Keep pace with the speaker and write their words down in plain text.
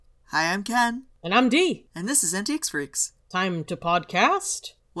Hi, I'm Ken. And I'm Dee. And this is Antiques Freaks. Time to podcast.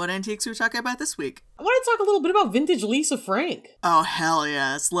 What antiques are we talking about this week? I want to talk a little bit about vintage Lisa Frank. Oh, hell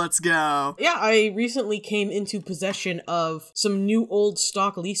yes. Let's go. Yeah, I recently came into possession of some new old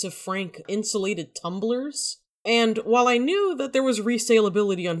stock Lisa Frank insulated tumblers. And while I knew that there was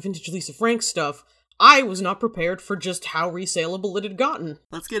resaleability on vintage Lisa Frank stuff, I was not prepared for just how resaleable it had gotten.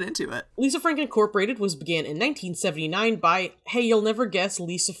 Let's get into it. Lisa Frank Incorporated began in 1979 by, hey, you'll never guess,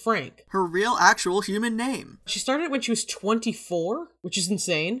 Lisa Frank. Her real, actual human name. She started when she was 24, which is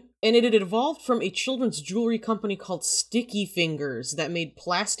insane. And it had evolved from a children's jewelry company called Sticky Fingers that made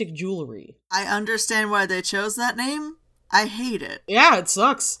plastic jewelry. I understand why they chose that name. I hate it. Yeah, it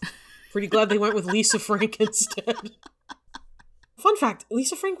sucks. Pretty glad they went with Lisa Frank instead. Fun fact,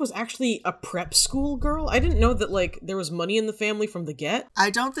 Lisa Frank was actually a prep school girl. I didn't know that, there was money in the family from the get. I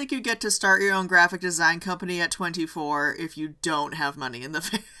don't think you get to start your own graphic design company at 24 if you don't have money in the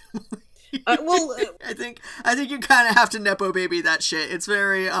family. I think you kind of have to Nepo baby that shit. It's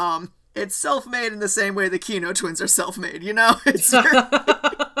very, it's self-made in the same way the Kino twins are self-made, you know? It's very...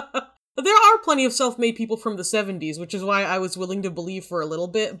 There are plenty of self-made people from the 70s, which is why I was willing to believe for a little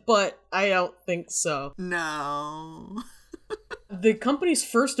bit, but I don't think so. No. The company's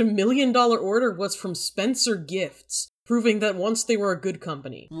first $1 million order was from Spencer Gifts, proving that once they were a good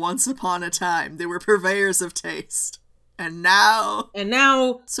company. Once upon a time, they were purveyors of taste. And now...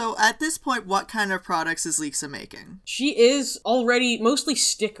 So at this point, what kind of products is Lisa making? She is already mostly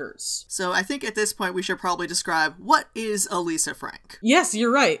stickers. So I think at this point we should probably describe what is a Lisa Frank. Yes,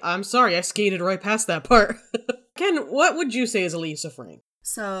 you're right. I'm sorry, I skated right past that part. Ken, what would you say is a Lisa Frank?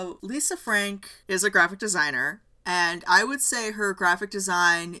 So Lisa Frank is a graphic designer. And I would say her graphic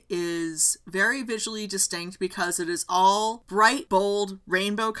design is very visually distinct because it is all bright, bold,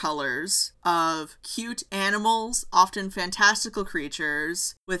 rainbow colors of cute animals, often fantastical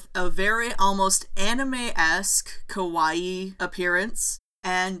creatures, with a very almost anime-esque kawaii appearance.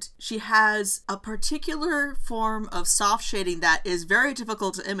 And she has a particular form of soft shading that is very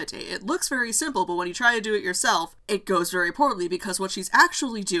difficult to imitate. It looks very simple, but when you try to do it yourself, it goes very poorly because what she's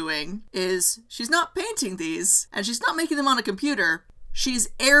actually doing is she's not painting these, and she's not making them on a computer. She's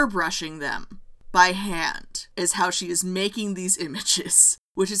airbrushing them by hand, is how she is making these images,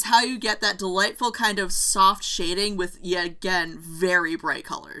 which is how you get that delightful kind of soft shading with, yet again, very bright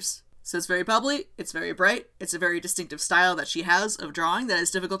colors. So it's very bubbly, it's very bright, it's a very distinctive style that she has of drawing that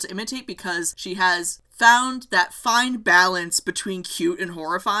is difficult to imitate because she has found that fine balance between cute and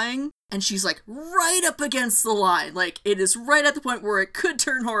horrifying, and she's right up against the line. It is right at the point where it could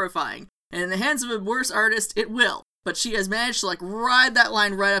turn horrifying, and in the hands of a worse artist, it will. But she has managed to ride that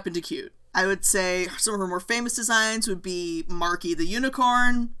line right up into cute. I would say some of her more famous designs would be Markie the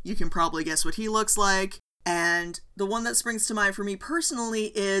unicorn. You can probably guess what he looks like. And the one that springs to mind for me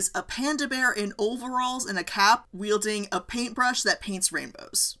personally is a panda bear in overalls and a cap wielding a paintbrush that paints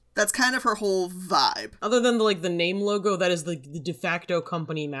rainbows. That's kind of her whole vibe. Other than the name logo, that is the de facto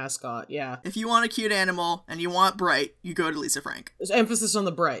company mascot, yeah. If you want a cute animal and you want bright, you go to Lisa Frank. There's emphasis on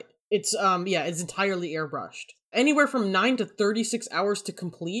the bright. It's entirely airbrushed. Anywhere from 9 to 36 hours to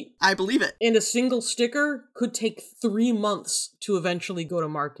complete. I believe it. And a single sticker could take 3 months to eventually go to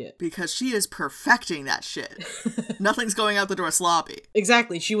market. Because she is perfecting that shit. Nothing's going out the door sloppy.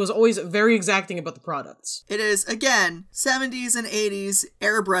 Exactly. She was always very exacting about the products. It is, again, 70s and 80s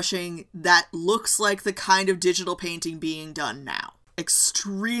airbrushing that looks like the kind of digital painting being done now.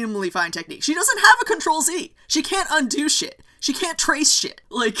 Extremely fine technique. She doesn't have a Control-Z. She can't undo shit. She can't trace shit.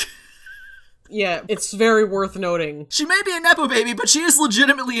 Yeah, it's very worth noting. She may be a Nepo baby, but she is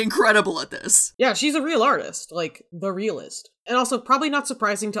legitimately incredible at this. Yeah, she's a real artist. The realist. And also, probably not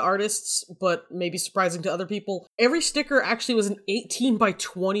surprising to artists, but maybe surprising to other people, every sticker actually was an 18 by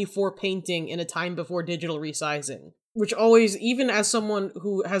 24 painting in a time before digital resizing. Which always, even as someone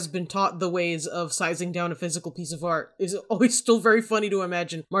who has been taught the ways of sizing down a physical piece of art, is always still very funny to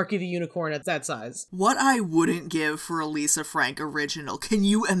imagine Markie the unicorn at that size. What I wouldn't give for a Lisa Frank original, can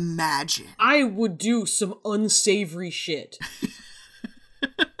you imagine? I would do some unsavory shit.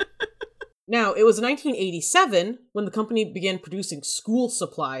 Now, it was 1987 when the company began producing school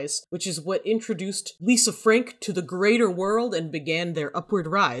supplies, which is what introduced Lisa Frank to the greater world and began their upward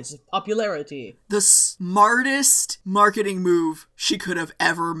rise of popularity. The smartest marketing move she could have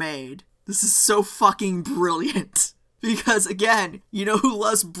ever made. This is so fucking brilliant. Because, again, you know who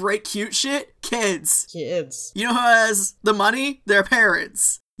loves bright, cute shit? Kids. You know who has the money? Their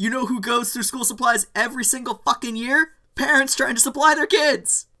parents. You know who goes through school supplies every single fucking year? Parents trying to supply their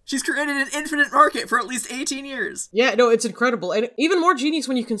kids. She's created an infinite market for at least 18 years. Yeah, no, it's incredible. And even more genius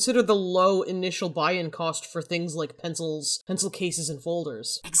when you consider the low initial buy-in cost for things like pencils, pencil cases, and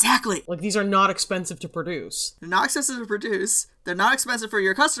folders. Exactly. Like, these are not expensive to produce. They're not expensive to produce, they're not expensive for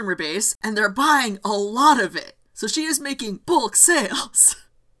your customer base, and they're buying a lot of it. So she is making bulk sales.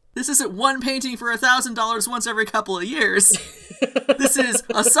 This isn't one painting for $1,000 once every couple of years. This is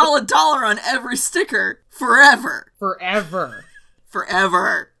a solid $1 on every sticker forever. Forever.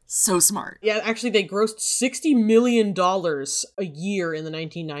 Forever. So smart. Yeah, actually, they grossed $60 million a year in the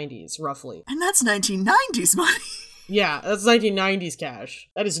 1990s, roughly. And that's 1990s money. Yeah, that's 1990s cash.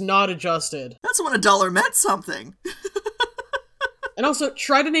 That is not adjusted. That's when $1 meant something. And also,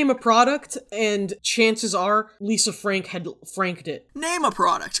 try to name a product, and chances are Lisa Frank had franked it. Name a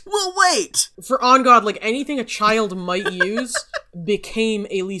product. We'll wait. For on God, like anything a child might use became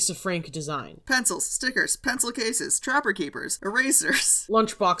a Lisa Frank design. Pencils, stickers, pencil cases, trapper keepers, erasers.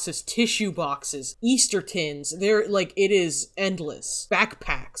 Lunchboxes, tissue boxes, Easter tins. It is endless.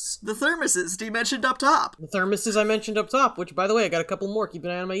 Backpacks. The thermoses Dee mentioned up top. The thermoses I mentioned up top, which, by the way, I got a couple more. Keep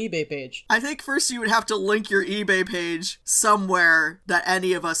an eye on my eBay page. I think first you would have to link your eBay page somewhere that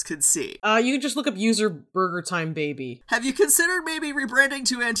any of us could see. You can just look up user Burger Time Baby. Have you considered maybe rebranding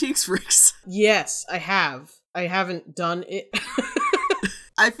to Antiques Freaks? Yes, I have. I haven't done it.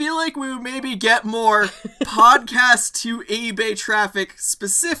 I feel like we would maybe get more podcast to eBay traffic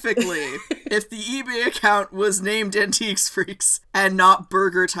specifically if the eBay account was named Antiques Freaks and not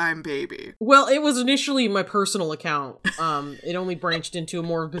Burger Time Baby. Well, it was initially my personal account. It only branched into a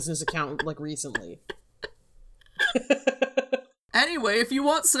more business account like recently. Anyway, if you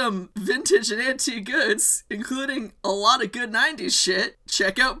want some vintage and antique goods, including a lot of good 90s shit,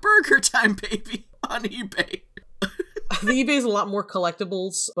 check out Burger Time Baby on eBay. The eBay is a lot more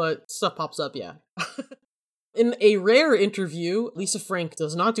collectibles, but stuff pops up, yeah. In a rare interview, Lisa Frank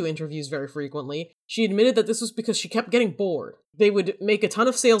does not do interviews very frequently. She admitted that this was because she kept getting bored. They would make a ton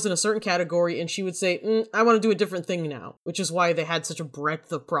of sales in a certain category, and she would say, I want to do a different thing now, which is why they had such a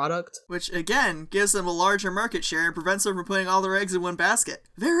breadth of product. Which, again, gives them a larger market share and prevents them from putting all their eggs in one basket.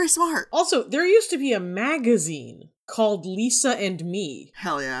 Very smart. Also, there used to be a magazine called Lisa and Me.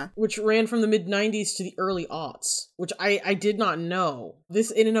 Hell yeah. Which ran from the mid-90s to the early aughts, which I did not know.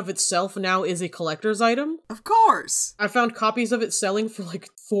 This in and of itself now is a collector's item. Of course. I found copies of it selling for like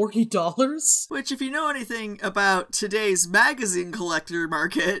 $40. Which, if you know anything about today's magazine collector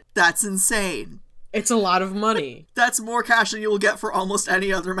market, that's insane. It's a lot of money. That's more cash than you will get for almost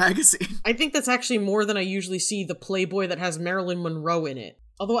any other magazine. I think that's actually more than I usually see the Playboy that has Marilyn Monroe in it.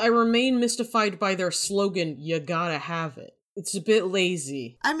 Although I remain mystified by their slogan, you gotta have it. It's a bit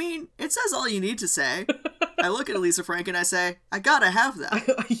lazy. I mean, it says all you need to say. I look at Lisa Frank and I say, I gotta have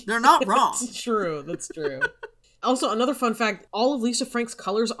that. They're not wrong. That's true, that's true. Also, another fun fact, all of Lisa Frank's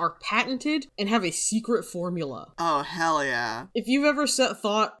colors are patented and have a secret formula. Oh, hell yeah. If you've ever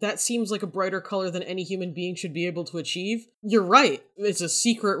thought that seems like a brighter color than any human being should be able to achieve, you're right. It's a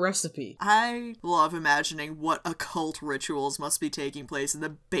secret recipe. I love imagining what occult rituals must be taking place in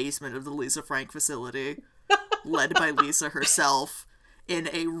the basement of the Lisa Frank facility, led by Lisa herself in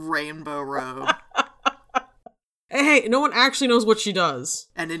a rainbow robe. Hey, no one actually knows what she does.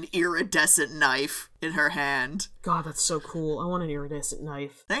 And an iridescent knife in her hand. God, that's so cool. I want an iridescent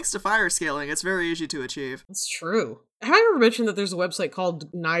knife. Thanks to fire scaling, it's very easy to achieve. That's true. Have I ever mentioned that there's a website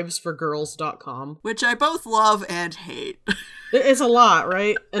called knivesforgirls.com? Which I both love and hate. It's a lot,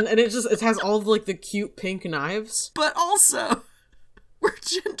 right? And it has all of like the cute pink knives. But also, we're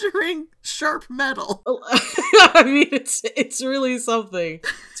gendering sharp metal. I mean, it's really something.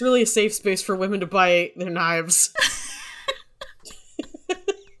 It's really a safe space for women to buy their knives.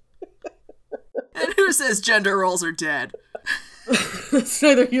 And who says gender roles are dead? It's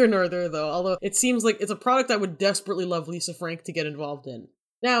neither here nor there, though, although it seems like it's a product I would desperately love Lisa Frank to get involved in.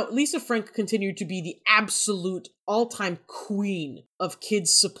 Now, Lisa Frank continued to be the absolute all-time queen of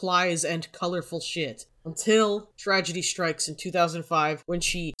kids' supplies and colorful shit. Until tragedy strikes in 2005 when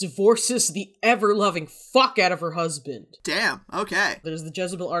she divorces the ever-loving fuck out of her husband. Damn, okay. There's the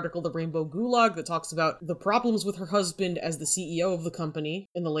Jezebel article, The Rainbow Gulag, that talks about the problems with her husband as the CEO of the company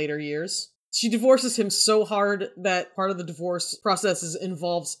in the later years. She divorces him so hard that part of the divorce process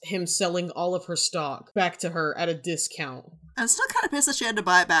involves him selling all of her stock back to her at a discount. I'm still kind of pissed that she had to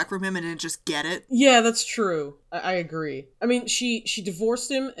buy it back from him and didn't just get it. Yeah, that's true. I agree. I mean, she divorced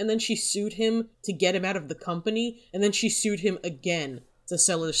him, and then she sued him to get him out of the company, and then she sued him again to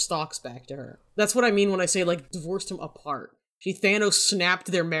sell his stocks back to her. That's what I mean when I say, like, divorced him apart. She Thanos snapped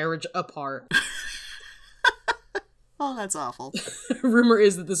their marriage apart. Oh, that's awful. Rumor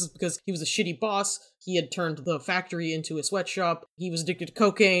is that this is because he was a shitty boss. He had turned the factory into a sweatshop. He was addicted to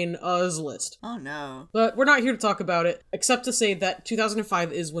cocaine. There's a list. Oh, no. But we're not here to talk about it, except to say that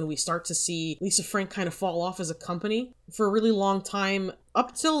 2005 is when we start to see Lisa Frank kind of fall off as a company. For a really long time,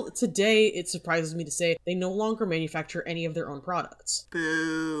 up till today, it surprises me to say, they no longer manufacture any of their own products.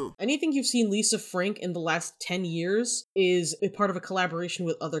 Boo. Anything you've seen Lisa Frank in the last 10 years is a part of a collaboration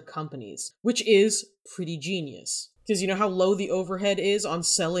with other companies, which is pretty genius. Because you know how low the overhead is on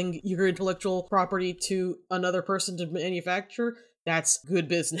selling your intellectual property to another person to manufacture? That's good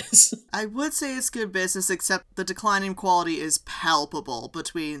business. I would say it's good business, except the decline in quality is palpable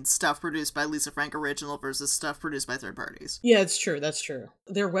between stuff produced by Lisa Frank original versus stuff produced by third parties. Yeah, it's true. That's true.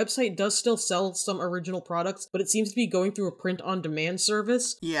 Their website does still sell some original products, but it seems to be going through a print-on-demand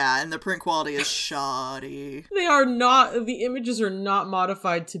service. Yeah, and the print quality is shoddy. The images are not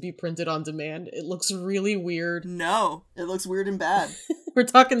modified to be printed on demand. It looks really weird. No, it looks weird and bad. We're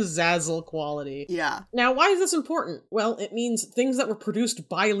talking Zazzle quality. Yeah. Now, why is this important? Well, it means things that were produced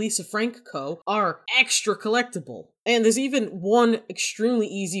by Lisa Frank Co. are extra collectible. And there's even one extremely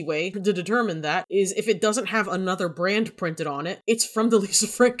easy way to determine that, is if it doesn't have another brand printed on it, it's from the Lisa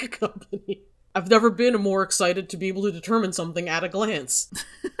Frank Company. I've never been more excited to be able to determine something at a glance.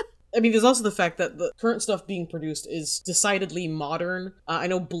 I mean, there's also the fact that the current stuff being produced is decidedly modern. I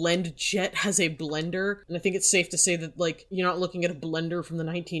know Blend Jet has a blender, and I think it's safe to say that, like, you're not looking at a blender from the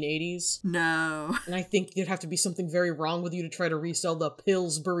 1980s. No. And I think there'd have to be something very wrong with you to try to resell the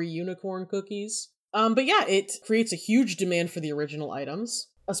Pillsbury unicorn cookies. But yeah, it creates a huge demand for the original items.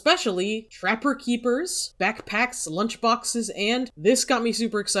 Especially Trapper Keepers, backpacks, lunchboxes, and, this got me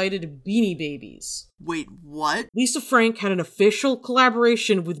super excited, Beanie Babies. Wait, what? Lisa Frank had an official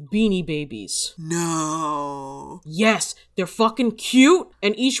collaboration with Beanie Babies. No. Yes, they're fucking cute,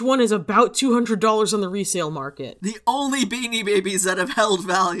 and each one is about $200 on the resale market. The only Beanie Babies that have held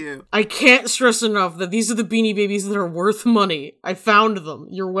value. I can't stress enough that these are the Beanie Babies that are worth money. I found them.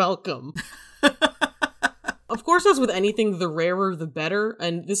 You're welcome. Of course, as with anything, the rarer the better,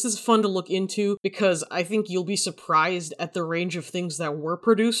 and this is fun to look into because I think you'll be surprised at the range of things that were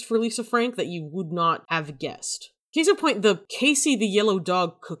produced for Lisa Frank that you would not have guessed. Case in point, the Casey the Yellow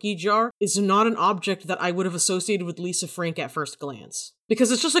Dog cookie jar is not an object that I would have associated with Lisa Frank at first glance. Because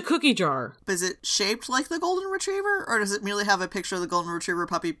it's just a cookie jar. Is it shaped like the Golden Retriever, or does it merely have a picture of the Golden Retriever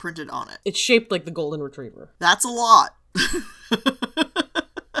puppy printed on it? It's shaped like the Golden Retriever. That's a lot.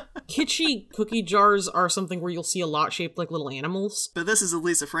 Kitschy cookie jars are something where you'll see a lot shaped like little animals. But this is a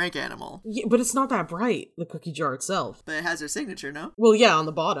Lisa Frank animal. Yeah, but it's not that bright, the cookie jar itself. But it has her signature, no? Well, yeah, on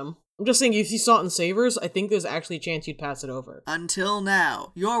the bottom. I'm just saying, if you saw it in Savers, I think there's actually a chance you'd pass it over. Until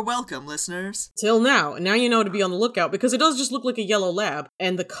now. You're welcome, listeners. Till now. And now you know to be on the lookout, because it does just look like a yellow lab,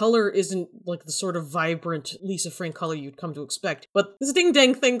 and the color isn't like the sort of vibrant Lisa Frank color you'd come to expect. But this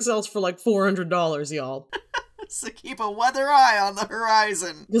ding-dang thing sells for like $400, y'all. So keep a weather eye on the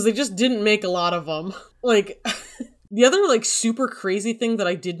horizon. Because they just didn't make a lot of them. Like, the other, like, super crazy thing that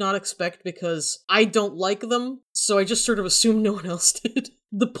I did not expect because I don't like them, so I just sort of assumed no one else did.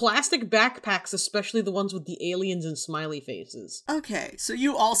 The plastic backpacks, especially the ones with the aliens and smiley faces. Okay, so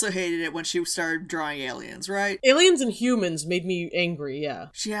you also hated it when she started drawing aliens, right? Aliens and humans made me angry, yeah.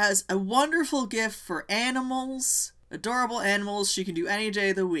 She has a wonderful gift for animals, adorable animals she can do any day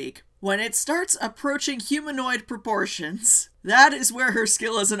of the week. When it starts approaching humanoid proportions, that is where her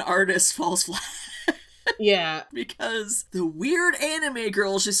skill as an artist falls flat. Yeah. Because the weird anime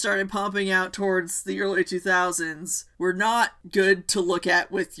girls she started pumping out towards the early 2000s were not good to look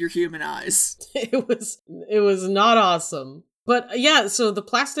at with your human eyes. It was not awesome. But yeah, so the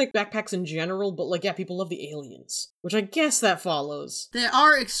plastic backpacks in general, but like, yeah, people love the aliens. Which I guess that follows. They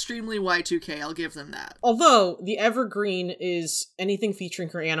are extremely Y2K, I'll give them that. Although, the evergreen is anything featuring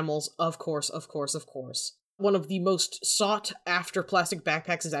her animals, of course, of course, of course. One of the most sought-after plastic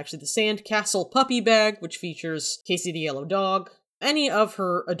backpacks is actually the Sandcastle Puppy Bag, which features Casey the Yellow Dog. Any of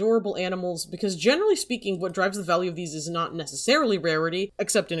her adorable animals, because generally speaking, what drives the value of these is not necessarily rarity,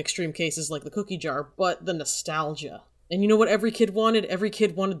 except in extreme cases like the cookie jar, but the nostalgia. And you know what every kid wanted? Every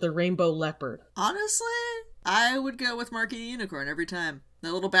kid wanted the rainbow leopard. Honestly, I would go with Markie the Unicorn every time.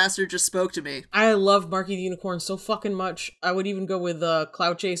 That little bastard just spoke to me. I love Markie the Unicorn so fucking much. I would even go with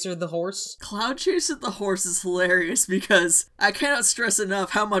Cloud Chaser the horse. Cloud Chaser the horse is hilarious because I cannot stress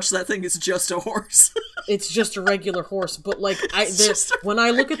enough how much that thing is just a horse. It's just a regular horse, but like when I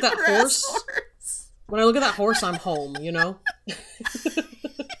look at that horse, I'm home, you know?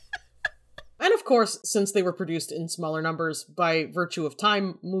 And of course, since they were produced in smaller numbers by virtue of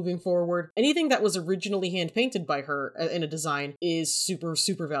time moving forward, anything that was originally hand-painted by her in a design is super,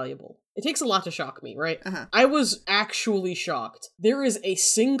 super valuable. It takes a lot to shock me, right? Uh-huh. I was actually shocked. There is a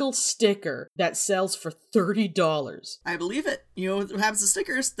single sticker that sells for $30. I believe it. You know what happens to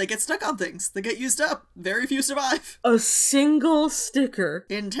stickers? They get stuck on things. They get used up. Very few survive. A single sticker.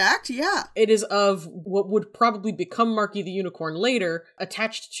 Intact? Yeah. It is of what would probably become Markie the Unicorn later,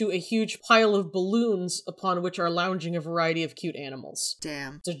 attached to a huge pile of balloons upon which are lounging a variety of cute animals.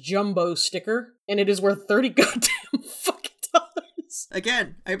 Damn. It's a jumbo sticker, and it is worth 30 goddamn fucking dollars.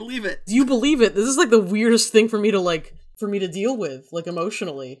 Again, I believe it. Do you believe it? This is like the weirdest thing for me to deal with, like,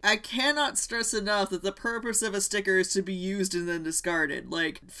 emotionally. I cannot stress enough that the purpose of a sticker is to be used and then discarded.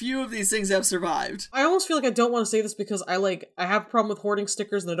 Like, few of these things have survived. I almost feel like I don't want to say this because I have a problem with hoarding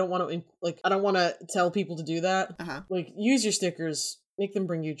stickers and I don't want to tell people to do that. Uh-huh. Like, use your stickers, make them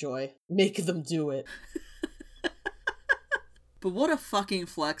bring you joy. Make them do it. But what a fucking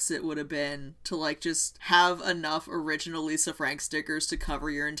flex it would have been to, like, just have enough original Lisa Frank stickers to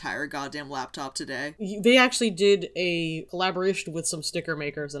cover your entire goddamn laptop today. They actually did a collaboration with some sticker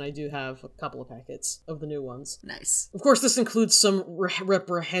makers, and I do have a couple of packets of the new ones. Nice. Of course, this includes some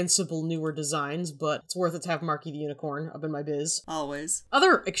reprehensible newer designs, but it's worth it to have Markie the Unicorn up in my biz. Always.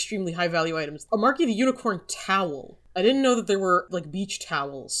 Other extremely high value items. A Markie the Unicorn towel. I didn't know that there were, like, beach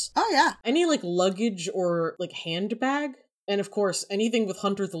towels. Oh, yeah. Any, like, luggage or, like, handbag? And of course, anything with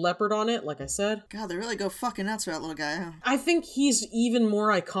Hunter the Leopard on it, like I said. God, they really go fucking nuts for that little guy, huh? I think he's even more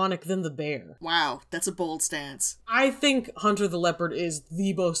iconic than the bear. Wow, that's a bold stance. I think Hunter the Leopard is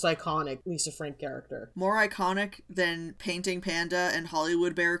the most iconic Lisa Frank character. More iconic than Painting Panda and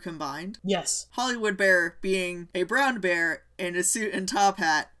Hollywood Bear combined? Yes. Hollywood Bear being a brown bear in a suit and top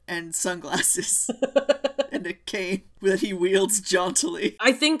hat and sunglasses. And a cane that he wields jauntily.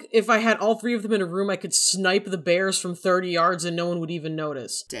 I think if I had all three of them in a room, I could snipe the bears from 30 yards and no one would even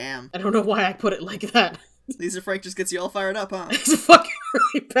notice. Damn. I don't know why I put it like that. Lisa Frank just gets you all fired up, huh? I'm fucking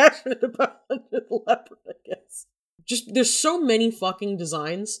really passionate about Hunter the Leopard, I guess. Just, there's so many fucking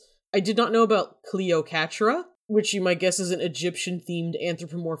designs. I did not know about Cleopatra, which you might guess is an Egyptian-themed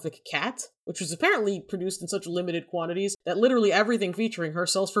anthropomorphic cat, which was apparently produced in such limited quantities that literally everything featuring her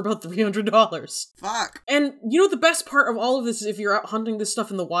sells for about $300. Fuck. And you know the best part of all of this is if you're out hunting this stuff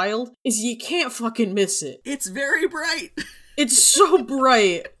in the wild, is you can't fucking miss it. It's very bright. It's so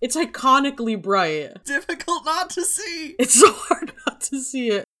bright. It's iconically bright. Difficult not to see. It's so hard not to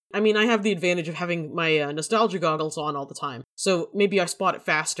see it. I mean, I have the advantage of having my nostalgia goggles on all the time, so maybe I spot it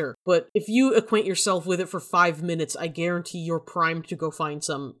faster, but if you acquaint yourself with it for 5 minutes, I guarantee you're primed to go find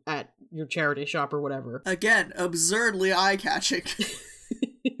some at your charity shop or whatever. Again, absurdly eye-catching.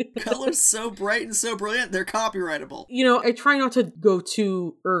 Colors so bright and so brilliant, they're copyrightable. You know, I try not to go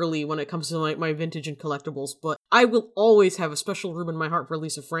too early when it comes to my vintage and collectibles, but I will always have a special room in my heart for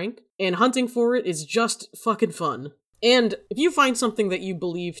Lisa Frank, and hunting for it is just fucking fun. And if you find something that you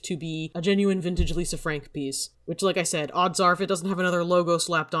believe to be a genuine vintage Lisa Frank piece, which, like I said, odds are if it doesn't have another logo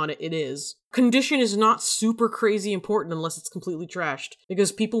slapped on it, it is. Condition is not super crazy important unless it's completely trashed,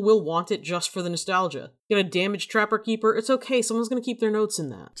 because people will want it just for the nostalgia. Get a damaged Trapper Keeper, it's okay, someone's gonna keep their notes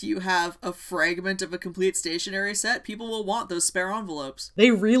in that. Do you have a fragment of a complete stationery set? People will want those spare envelopes. They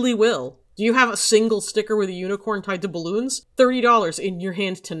really will. Do you have a single sticker with a unicorn tied to balloons? $30 in your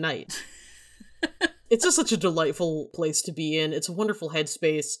hand tonight. It's just such a delightful place to be in. It's a wonderful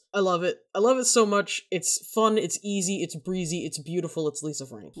headspace. I love it. I love it so much. It's fun, it's easy, it's breezy, it's beautiful, it's Lisa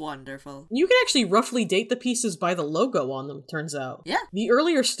Frank. Wonderful. You can actually roughly date the pieces by the logo on them, turns out. Yeah. The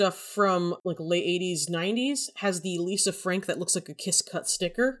earlier stuff from late 80s, 90s has the Lisa Frank that looks like a Kiss Cut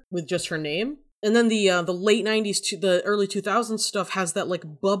sticker with just her name. And then the late 90s to the early 2000s stuff has that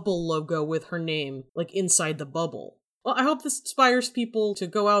bubble logo with her name inside the bubble. Well, I hope this inspires people to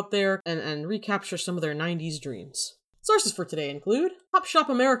go out there and recapture some of their 90s dreams. Sources for today include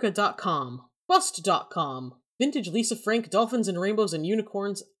HopShopAmerica.com, Bust.com, Vintage Lisa Frank Dolphins and Rainbows and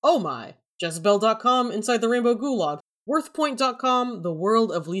Unicorns, oh my, Jezebel.com, Inside the Rainbow Gulag, WorthPoint.com, The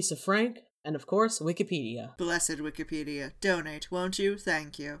World of Lisa Frank, and of course, Wikipedia. Blessed Wikipedia. Donate, won't you?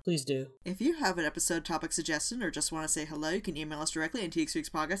 Thank you. Please do. If you have an episode topic suggestion or just want to say hello, you can email us directly at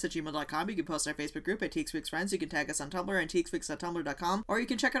teaksweekspodcast@gmail.com. You can post in our Facebook group at Teaksweeks Friends. You can tag us on Tumblr at teaksweeks.tumblr.com, or you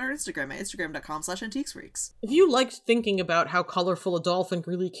can check out our Instagram at instagram.com/antiquesweeks. If you liked thinking about how colorful a dolphin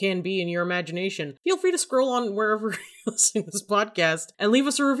really can be in your imagination, feel free to scroll on wherever you're listening to this podcast and leave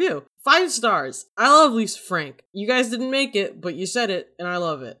us a review. 5 stars. I love Lisa Frank. You guys didn't make it, but you said it, and I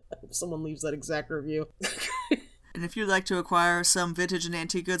love it. I hope someone leaves that exact review. And if you'd like to acquire some vintage and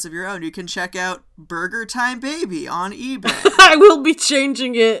antique goods of your own, you can check out Burger Time Baby on eBay. I will be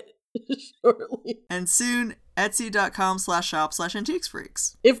changing it shortly. And soon,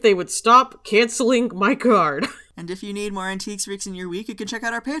 Etsy.com/shop/antiquesfreaks. If they would stop canceling my card. And if you need more Antiques Freaks in your week, you can check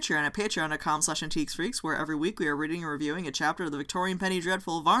out our Patreon at patreon.com/antiquesfreaks, where every week we are reading and reviewing a chapter of the Victorian Penny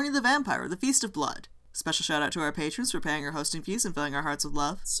Dreadful Varney the Vampire, The Feast of Blood. Special shout out to our patrons for paying our hosting fees and filling our hearts with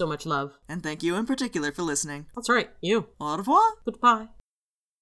love. So much love. And thank you in particular for listening. That's right, you. Au revoir. Goodbye.